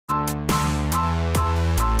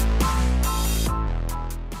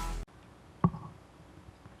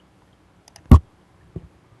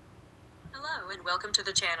and welcome to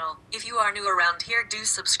the channel. If you are new around here, do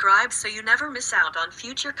subscribe so you never miss out on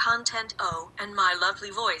future content. Oh, and my lovely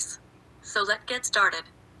voice. So let's get started.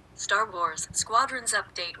 Star Wars Squadrons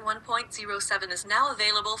Update 1.07 is now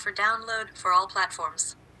available for download for all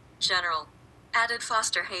platforms. General. Added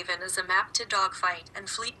Foster Haven as a map to dogfight and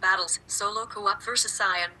fleet battles, solo co-op versus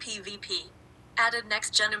Ion PvP. Added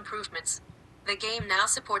next-gen improvements. The game now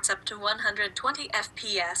supports up to 120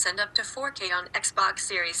 FPS and up to 4K on Xbox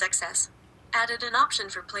Series XS. Added an option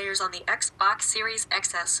for players on the Xbox Series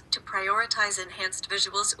XS to prioritize enhanced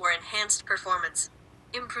visuals or enhanced performance.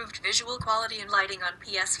 Improved visual quality and lighting on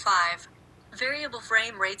PS5. Variable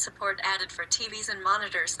frame rate support added for TVs and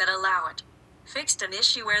monitors that allow it. Fixed an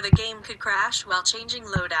issue where the game could crash while changing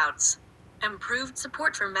loadouts. Improved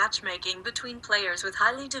support for matchmaking between players with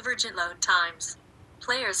highly divergent load times.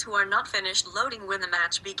 Players who are not finished loading when the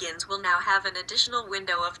match begins will now have an additional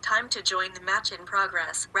window of time to join the match in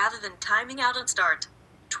progress, rather than timing out at start.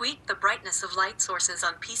 Tweak the brightness of light sources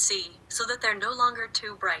on PC, so that they're no longer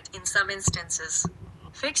too bright in some instances.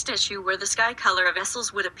 Fixed issue where the sky color of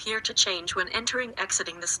vessels would appear to change when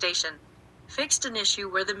exiting the station. Fixed an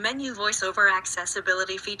issue where the menu voiceover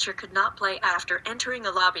accessibility feature could not play after entering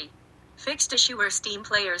a lobby. Fixed issue where Steam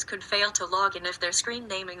players could fail to log in if their screen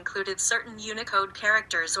name included certain Unicode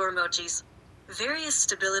characters or emojis. Various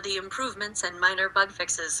stability improvements and minor bug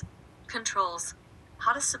fixes. Controls.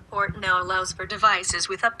 HOTAS support now allows for devices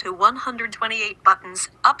with up to 128 buttons,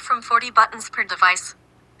 up from 40 buttons per device.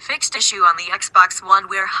 Fixed issue on the Xbox One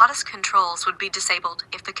where HOTAS controls would be disabled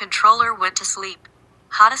if the controller went to sleep.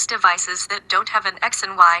 HOTAS devices that don't have an X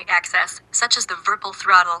and Y access, such as the Virtual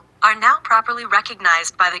Throttle, are now properly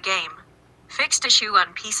recognized by the game. Fixed issue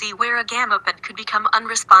on PC where a Gam-pothead could become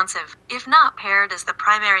unresponsive, if not paired as the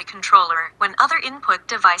primary controller, when other input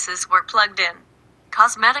devices were plugged in.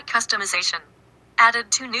 Cosmetic customization.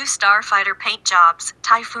 Added 2 new Starfighter paint jobs,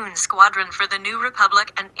 Typhoon Squadron for the New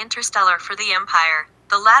Republic and Interstellar for the Empire,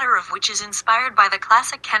 the latter of which is inspired by the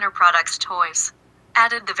classic Kenner Products toys.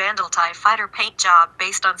 Added the Vandal TIE Fighter paint job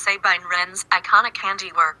based on Sabine Wren's iconic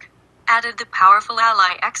handiwork. Added the powerful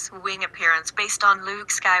Ally X-Wing appearance based on Luke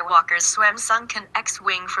Skywalker's swim-sunken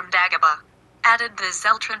X-Wing from Dagobah. Added the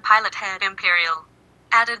Zeltron Pilot Head Imperial.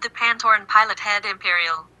 Added the Pantorn Pilot Head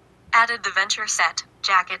Imperial. Added the Venture set,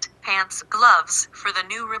 jacket, pants, gloves, for the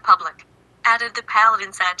New Republic. Added the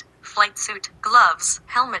Paladin set, flight suit, gloves,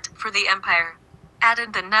 helmet, for the Empire.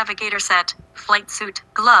 Added the Navigator set, flight suit,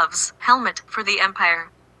 gloves, helmet, for the Empire.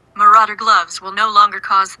 Marauder gloves will no longer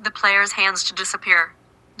cause the player's hands to disappear.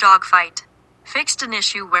 Dogfight. Fixed an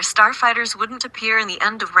issue where starfighters wouldn't appear in the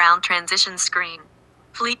end-of-round transition screen.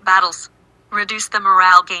 Fleet battles. Reduce the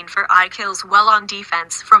morale gain for eye kills while on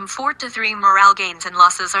defense from 4 to 3. Morale gains and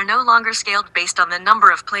losses are no longer scaled based on the number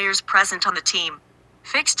of players present on the team.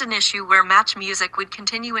 Fixed an issue where match music would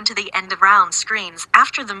continue into the end-of-round screens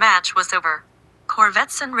after the match was over.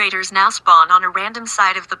 Corvettes and raiders now spawn on a random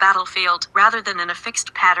side of the battlefield rather than in a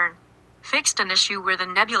fixed pattern. Fixed an issue where the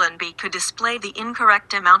Nebulan Bee could display the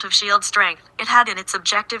incorrect amount of shield strength it had in its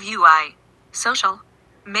objective UI. Social.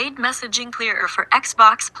 Made messaging clearer for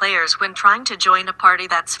Xbox players when trying to join a party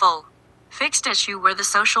that's full. Fixed issue where the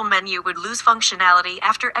social menu would lose functionality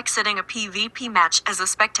after exiting a PvP match as a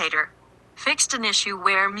spectator. Fixed an issue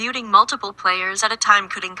where muting multiple players at a time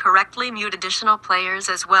could incorrectly mute additional players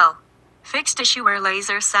as well. Fixed issue where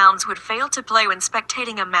laser sounds would fail to play when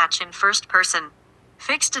spectating a match in first person.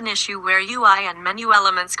 Fixed an issue where UI and menu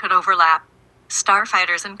elements could overlap.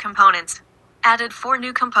 Starfighters and components. Added 4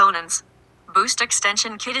 new components. Boost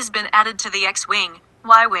extension kit has been added to the X-Wing,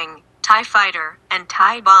 Y-Wing, TIE Fighter, and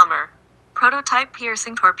TIE Bomber. Prototype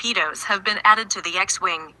piercing torpedoes have been added to the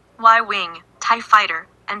X-Wing, Y-Wing, TIE Fighter,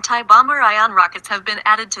 and TIE Bomber. Ion rockets have been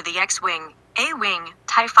added to the X-Wing, A-Wing,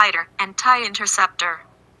 TIE Fighter, and TIE Interceptor.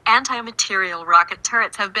 Anti-material rocket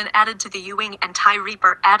turrets have been added to the U-Wing and TIE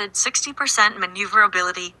Reaper. Added 60%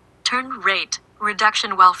 maneuverability, turn rate,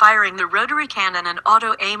 reduction while firing the rotary cannon and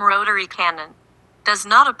auto-aim. Rotary cannon does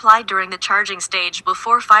not apply during the charging stage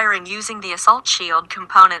before firing. Using the assault shield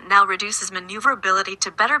component now reduces maneuverability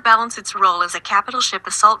to better balance its role as a capital ship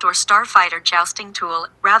assault or starfighter jousting tool,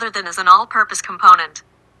 rather than as an all-purpose component.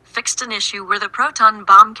 Fixed an issue where the proton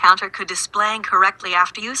bomb counter could display incorrectly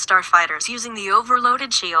after use. Starfighters using the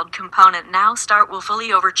overloaded shield component now start with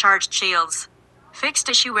fully overcharged shields. Fixed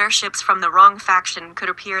issue where ships from the wrong faction could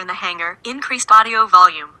appear in the hangar. Increased audio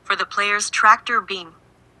volume for the player's tractor beam.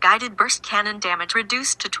 Guided burst cannon damage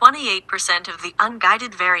reduced to 28% of the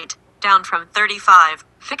unguided variant, down from 35.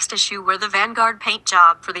 Fixed issue where the Vanguard paint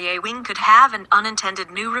job for the A-Wing could have an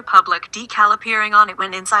unintended New Republic decal appearing on it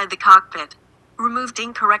when inside the cockpit. Removed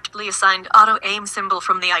incorrectly assigned auto-aim symbol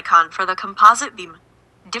from the icon for the composite beam.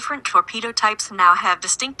 Different torpedo types now have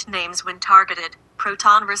distinct names when targeted.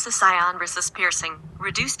 Proton versus ion versus piercing.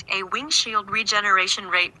 Reduced a windshield regeneration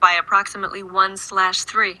rate by approximately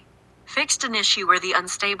 1/3. Fixed an issue where the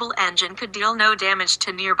unstable engine could deal no damage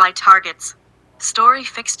to nearby targets. Story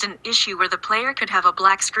fixed an issue where the player could have a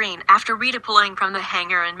black screen after redeploying from the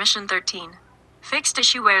hangar in Mission 13. Fixed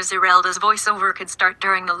issue where Zerelda's voiceover could start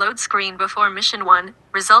during the load screen before Mission 1,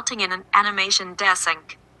 resulting in an animation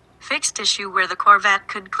desync. Fixed issue where the Corvette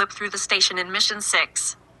could clip through the station in Mission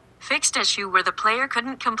 6. Fixed issue where the player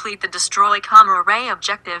couldn't complete the Destroy Comma Ray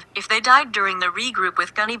objective if they died during the regroup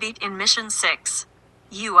with Gunnybeat in Mission 6.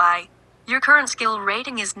 UI. Your current skill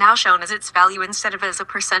rating is now shown as its value instead of as a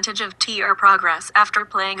percentage of TR progress after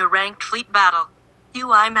playing a ranked fleet battle.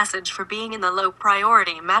 UI message for being in the low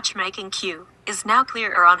priority matchmaking queue is now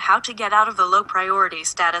clearer on how to get out of the low priority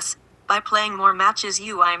status. By playing more matches,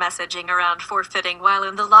 UI messaging around forfeiting while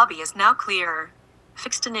in the lobby is now clearer.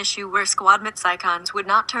 Fixed an issue where squadmates icons would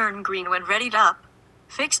not turn green when readied up.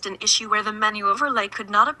 Fixed an issue where the menu overlay could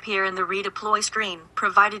not appear in the redeploy screen,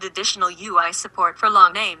 provided additional UI support for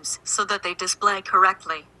long names so that they display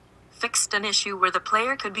correctly. Fixed an issue where the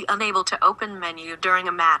player could be unable to open menu during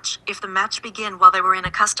a match if the match began while they were in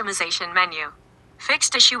a customization menu.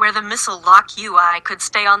 Fixed issue where the missile lock UI could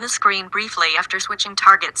stay on the screen briefly after switching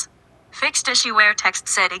targets. Fixed issue where text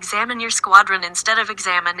said examine your squadron instead of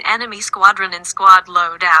examine enemy squadron in squad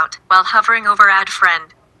loadout while hovering over add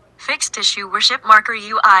friend. Fixed issue where ship marker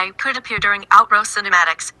UI could appear during outro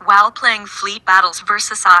cinematics while playing fleet battles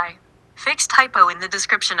versus I. Fixed typo in the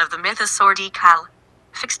description of the Mythosaur decal.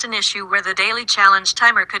 Fixed an issue where the daily challenge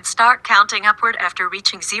timer could start counting upward after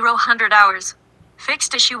reaching 0 hours.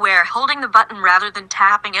 Fixed issue where holding the button rather than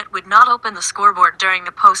tapping it would not open the scoreboard during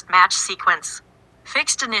the post-match sequence.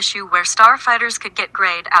 Fixed an issue where starfighters could get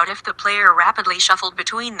grayed out if the player rapidly shuffled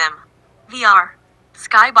between them. VR.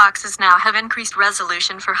 Skyboxes now have increased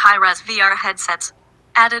resolution for high-res VR headsets.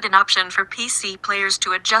 Added an option for PC players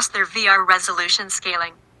to adjust their VR resolution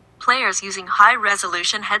scaling. Players using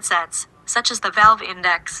high-resolution headsets, such as the Valve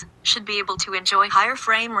Index, should be able to enjoy higher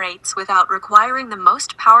frame rates without requiring the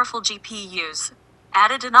most powerful GPUs.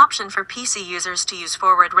 Added an option for PC users to use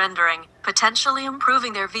forward rendering, potentially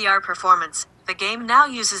improving their VR performance. The game now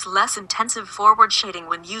uses less intensive forward shading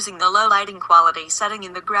when using the low lighting quality setting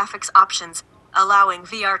in the graphics options, allowing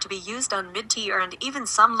VR to be used on mid-tier and even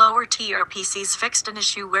some lower-tier PCs. Fixed an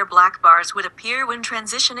issue where black bars would appear when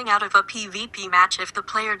transitioning out of a PvP match if the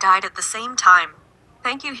player died at the same time.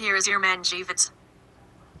 Thank you. Here is your man Gvids.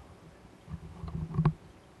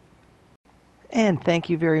 And thank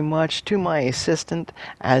you very much to my assistant.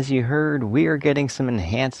 As you heard, we are getting some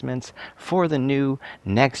enhancements for the new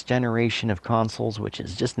next generation of consoles, which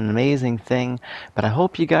is just an amazing thing. But I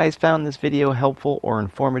hope you guys found this video helpful or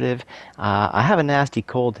informative. I have a nasty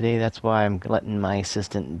cold today, that's why I'm letting my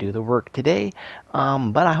assistant do the work today.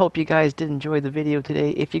 But I hope you guys did enjoy the video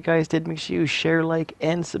today. If you guys did, make sure you share, like,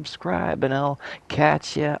 and subscribe, and I'll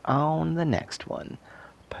catch you on the next one.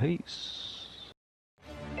 Peace.